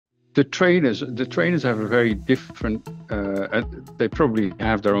The trainers have a very different. They probably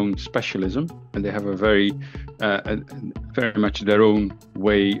have their own specialism, and they have a very much their own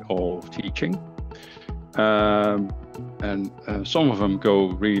way of teaching. And some of them go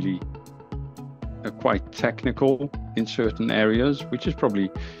really quite technical in certain areas, which is probably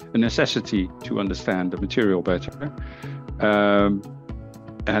a necessity to understand the material better.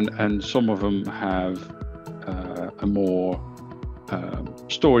 And some of them have a more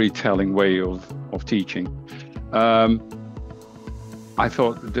storytelling way of teaching. I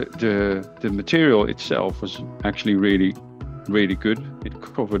thought the material itself was actually really good. It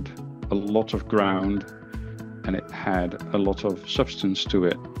covered a lot of ground, and it had a lot of substance to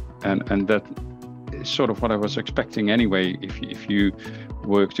it, and that is sort of what I was expecting anyway. If you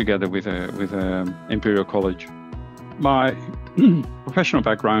work together with a Imperial College. My professional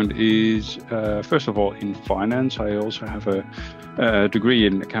background is first of all in finance. I also have a degree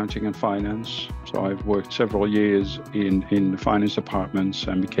in accounting and finance, so I've worked several years in the finance departments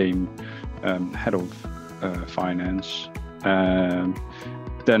and became head of finance.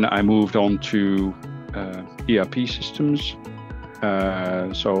 Then I moved on to ERP systems.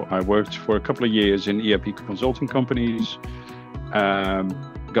 So I worked for a couple of years in ERP consulting companies,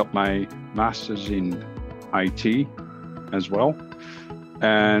 got my master's in IT as well.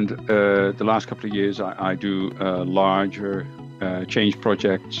 And the last couple of years I do larger change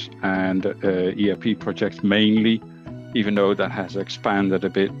projects and ERP projects mainly, even though that has expanded a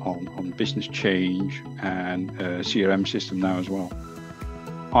bit on business change and CRM system now as well.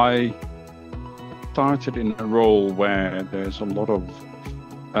 I started in a role where there's a lot of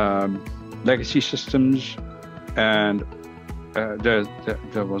legacy systems, and there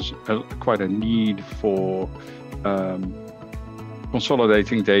was quite a need for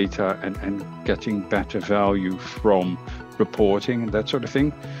consolidating data and getting better value from reporting and that sort of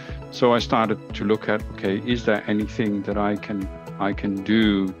thing. So I started to look at, okay, is there anything that I can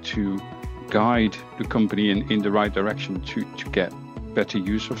do to guide the company in the right direction to get better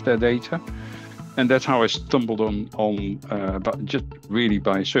use of their data? And that's how I stumbled on but just really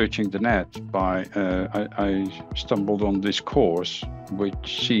by searching the net. I stumbled on this course,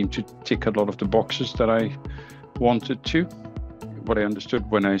 which seemed to tick a lot of the boxes that I wanted to. What I understood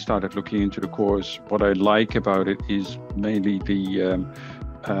when I started looking into the course, what I like about it is mainly the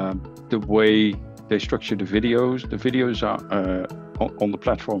way they structure the videos. The videos are on the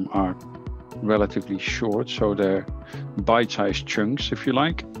platform are relatively short, so they're bite-sized chunks, if you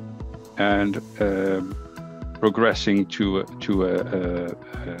like, and progressing to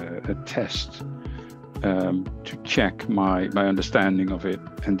a test to check my understanding of it,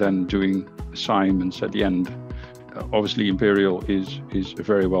 and then doing assignments at the end. Obviously, Imperial is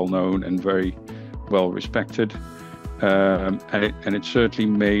very well known and very well respected, and it certainly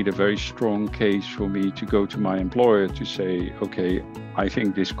made a very strong case for me to go to my employer to say, okay, I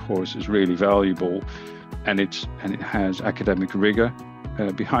think this course is really valuable, and it has academic rigor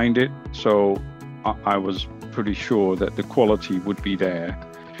behind it. So I was pretty sure that the quality would be there.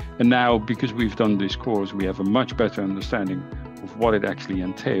 And now, because we've done this course, we have a much better understanding of what it actually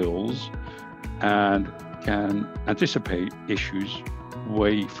entails, and can anticipate issues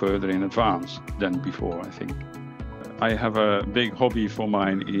way further in advance than before, I think. I have a big hobby for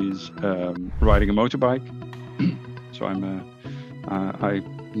mine is riding a motorbike. So I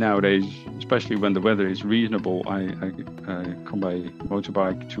nowadays, especially when the weather is reasonable, I come by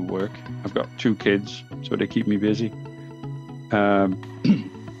motorbike to work. I've got 2 kids, so they keep me busy. I'm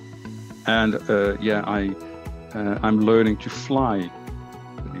learning to fly,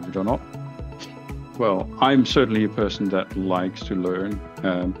 believe it or not. Well, I'm certainly a person that likes to learn.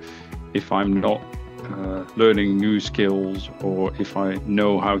 If I'm not learning new skills, or if I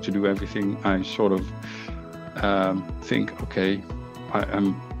know how to do everything, I sort of think, okay,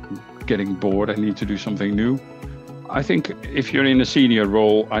 I'm getting bored, I need to do something new. I think if you're in a senior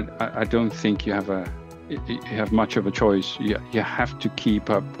role, I don't think you have much of a choice. You have to keep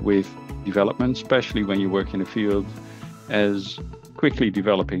up with development, especially when you work in a field as quickly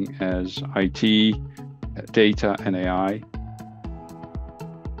developing as IT, data and AI.